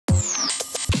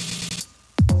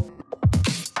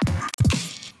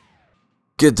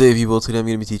Good day, people. Today I'm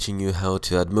going to be teaching you how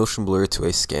to add motion blur to a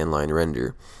ScanLine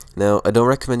render. Now, I don't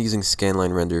recommend using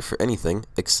ScanLine render for anything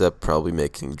except probably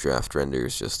making draft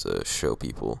renders just to show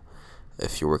people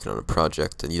if you're working on a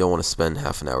project and you don't want to spend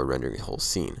half an hour rendering a whole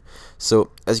scene. So,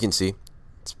 as you can see,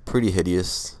 it's pretty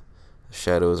hideous. The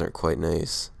shadows aren't quite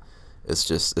nice. It's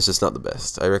just not the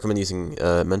best. I recommend using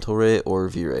Mental Ray or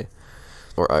V-Ray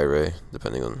or I-Ray,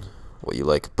 depending on what you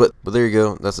like. But there you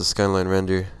go. That's a ScanLine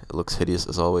render. It looks hideous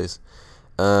as always.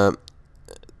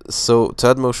 So to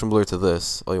add motion blur to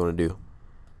this, all you want to do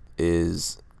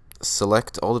is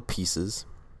select all the pieces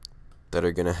that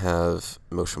are going to have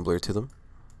motion blur to them.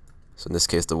 So in this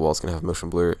case, the wall's going to have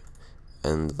motion blur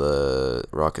and the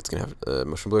rocket's going to have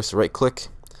motion blur. So right click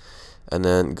and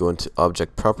then go into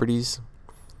object properties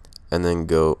and then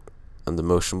go on the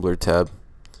motion blur tab,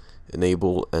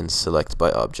 enable and select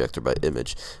by object or by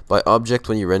image. By object,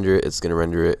 when you render it, it's going to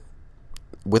render it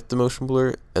with the motion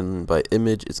blur, and by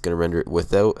image it's going to render it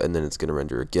without, and then it's going to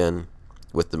render again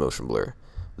with the motion blur.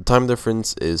 The time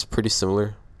difference is pretty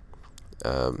similar,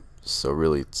 so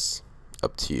really it's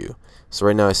up to you. So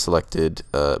right now I selected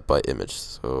by image,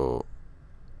 so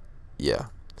yeah,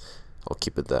 I'll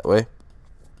keep it that way.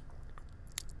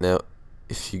 Now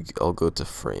I'll go to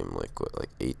frame like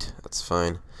 8, that's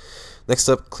fine. Next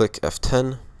up, click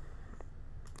F10.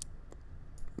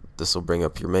 This will bring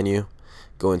up your menu.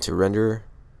 Go into renderer,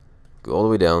 go all the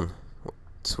way down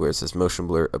to where it says motion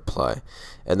blur, apply,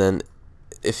 and then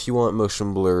if you want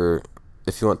motion blur,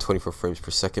 if you want 24 frames per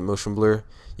second motion blur,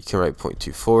 you can write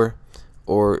 0.24,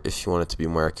 or if you want it to be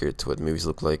more accurate to what movies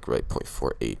look like, write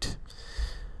 0.48.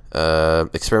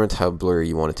 Experiment how blurry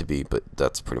you want it to be, but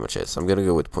that's pretty much it. So I'm gonna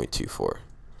go with 0.24.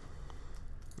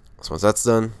 So once that's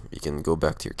done, you can go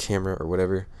back to your camera or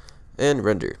whatever and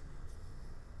render.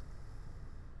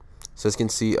 So as you can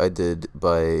see, I did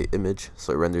by image,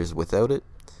 so it renders without it,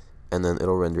 and then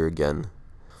it'll render again.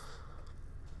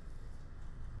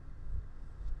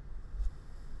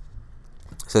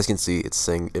 So as you can see, it's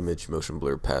saying image motion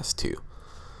blur pass 2.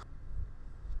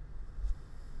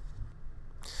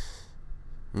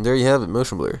 And there you have it,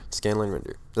 motion blur, ScanLine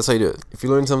render. That's how you do it. If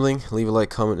you learned something, leave a like,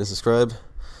 comment, and subscribe.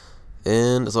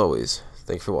 And as always,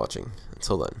 thanks for watching.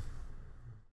 Until then.